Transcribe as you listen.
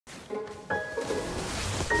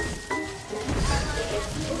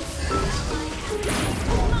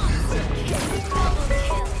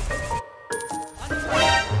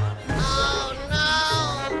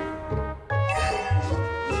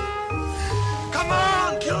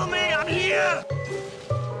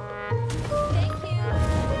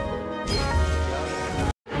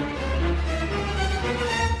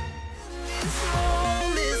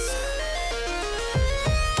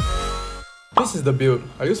This is the build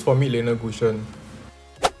I use for mid-laner Gusion.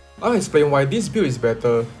 I'll explain why this build is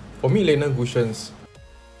better for mid-laner Gusions.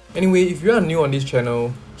 Anyway, if you are new on this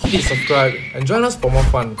channel, hit the subscribe and join us for more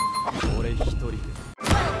fun.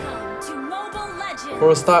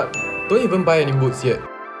 For a start, don't even buy any boots yet.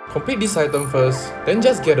 Complete this item first, then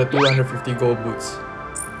just get the 250 gold boots.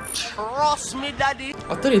 Trust me, daddy.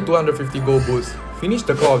 After the 250 gold boots, finish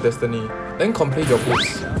the Call of Destiny, then complete your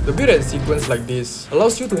boots. The build and sequence like this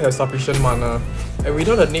allows you to have sufficient mana and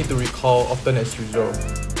without the need to recall often as usual.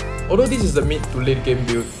 Although this is a mid to late game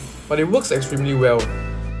build, but it works extremely well.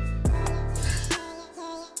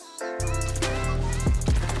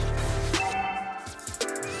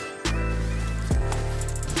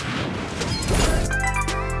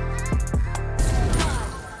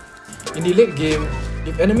 In the late game,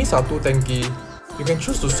 if enemies are too tanky, you can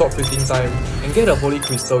choose to swap Fleeting Time and get a Holy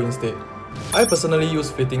Crystal instead. I personally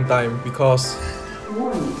use Fleeting Time because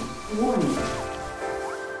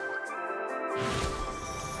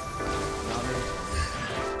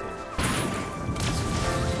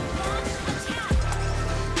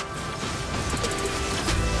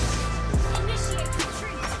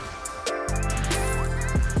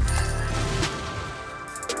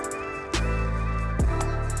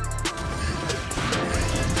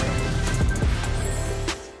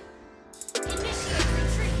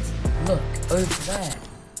look over there.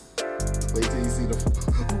 Wait till you see the.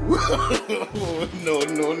 No.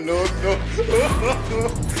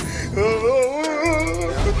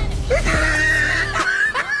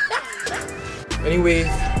 Anyway,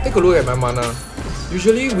 take a look at my mana.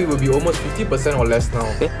 Usually we will be almost 50% or less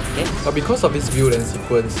now, but because of this build and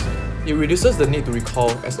sequence, it reduces the need to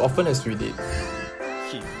recall as often as we did.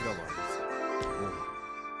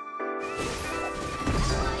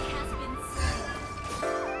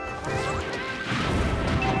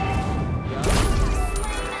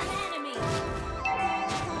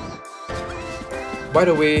 By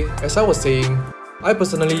the way, as I was saying, I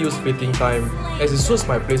personally use Fleeting Time as it suits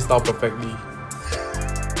my playstyle perfectly.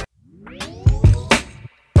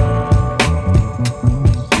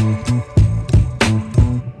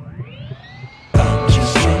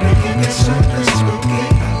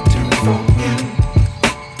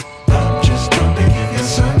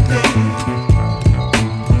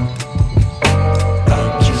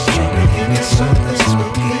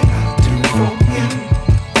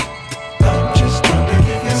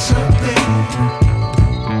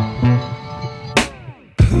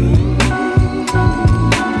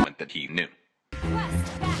 That he knew.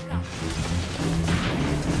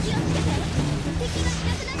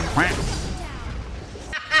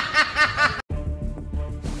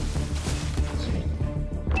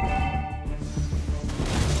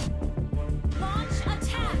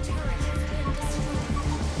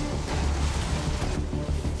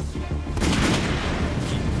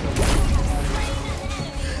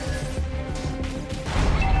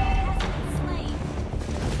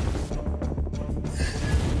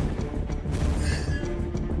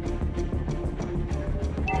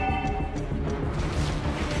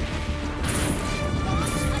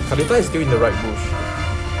 Kadita is still in the right bush.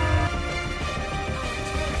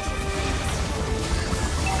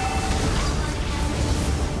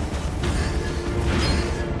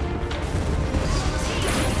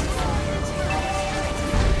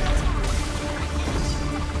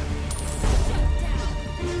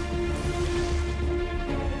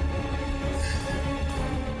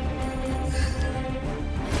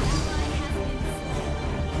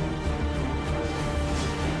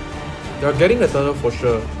 They are getting the turtle for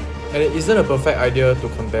sure, and it isn't a perfect idea to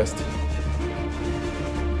contest.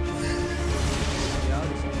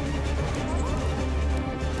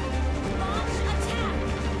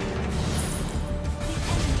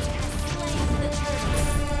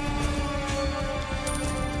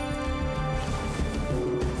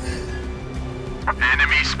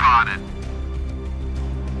 Enemy spotted.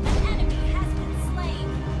 An enemy has been slain.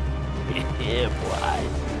 Yeah, boy.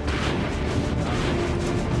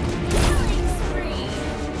 Killing spree.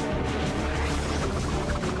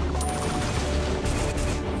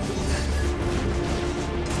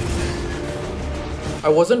 I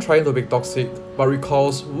wasn't trying to be toxic, but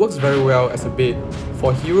recalls works very well as a bait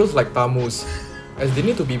for heroes like Tamus, as they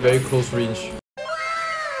need to be very close range.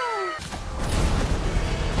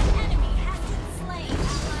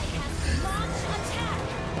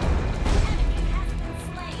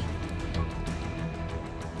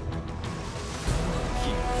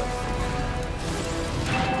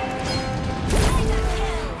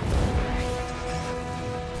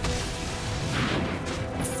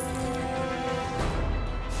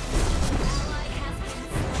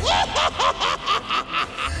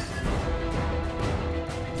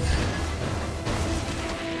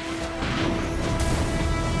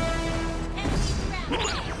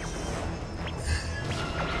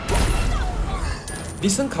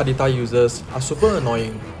 Decent Kadita users are super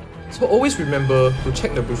annoying, so always remember to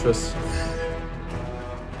check the bushes.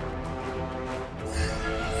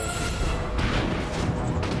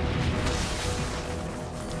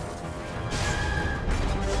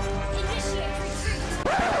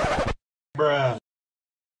 Bruh.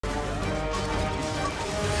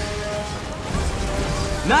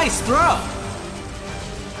 Nice throw!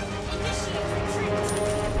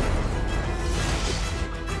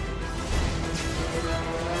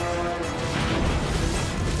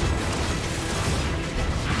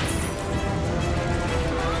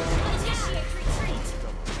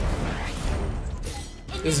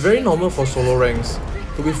 It's very normal for solo ranks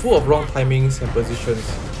to be full of wrong timings and positions.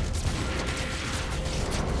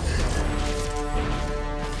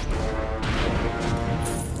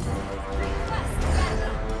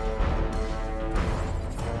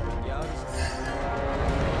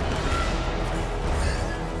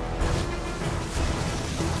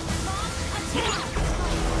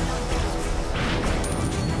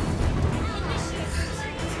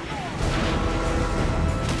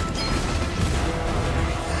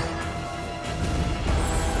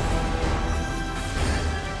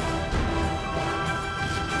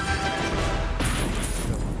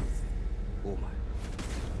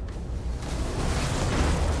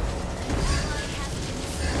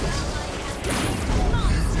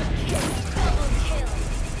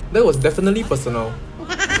 That was definitely personal.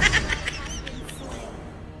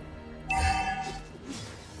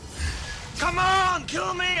 Come on,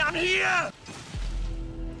 kill me, I'm here!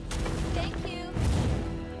 Thank you.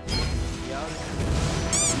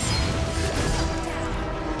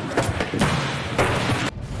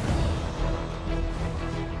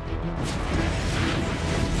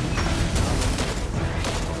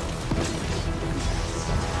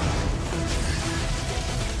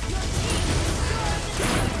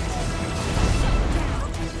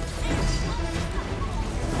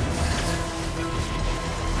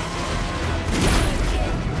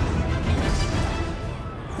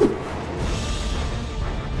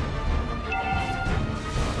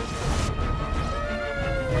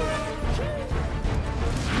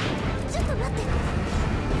 ちょっと待って。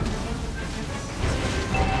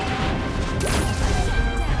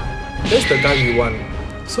 That's the guy we want,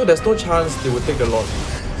 so there's no chance they will take the lot.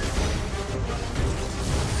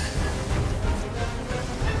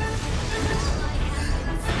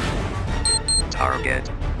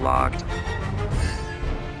 Target locked.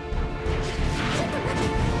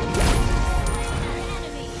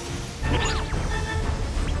 Enemy.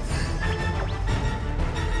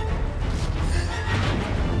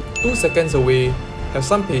 2 seconds away, have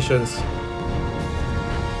some patience.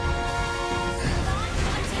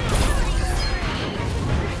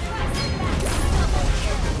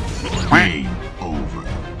 Game over.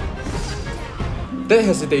 That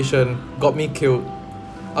hesitation got me killed.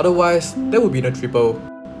 Otherwise, that would be a triple.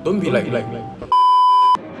 Don't be like.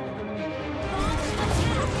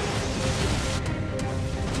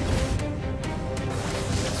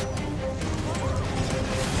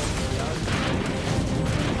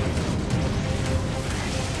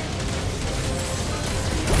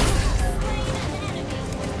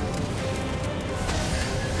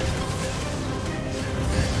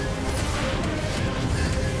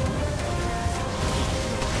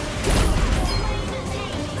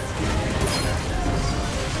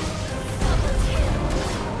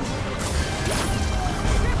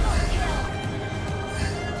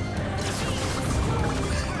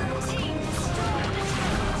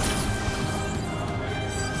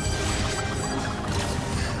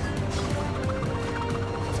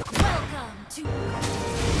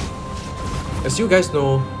 As you guys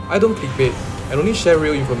know, I don't clickbait and only share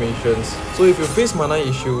real information, so if you face mana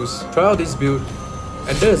issues, try out this build.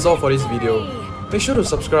 And that is all for this video. Make sure to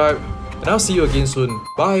subscribe, and I'll see you again soon.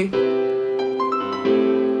 Bye!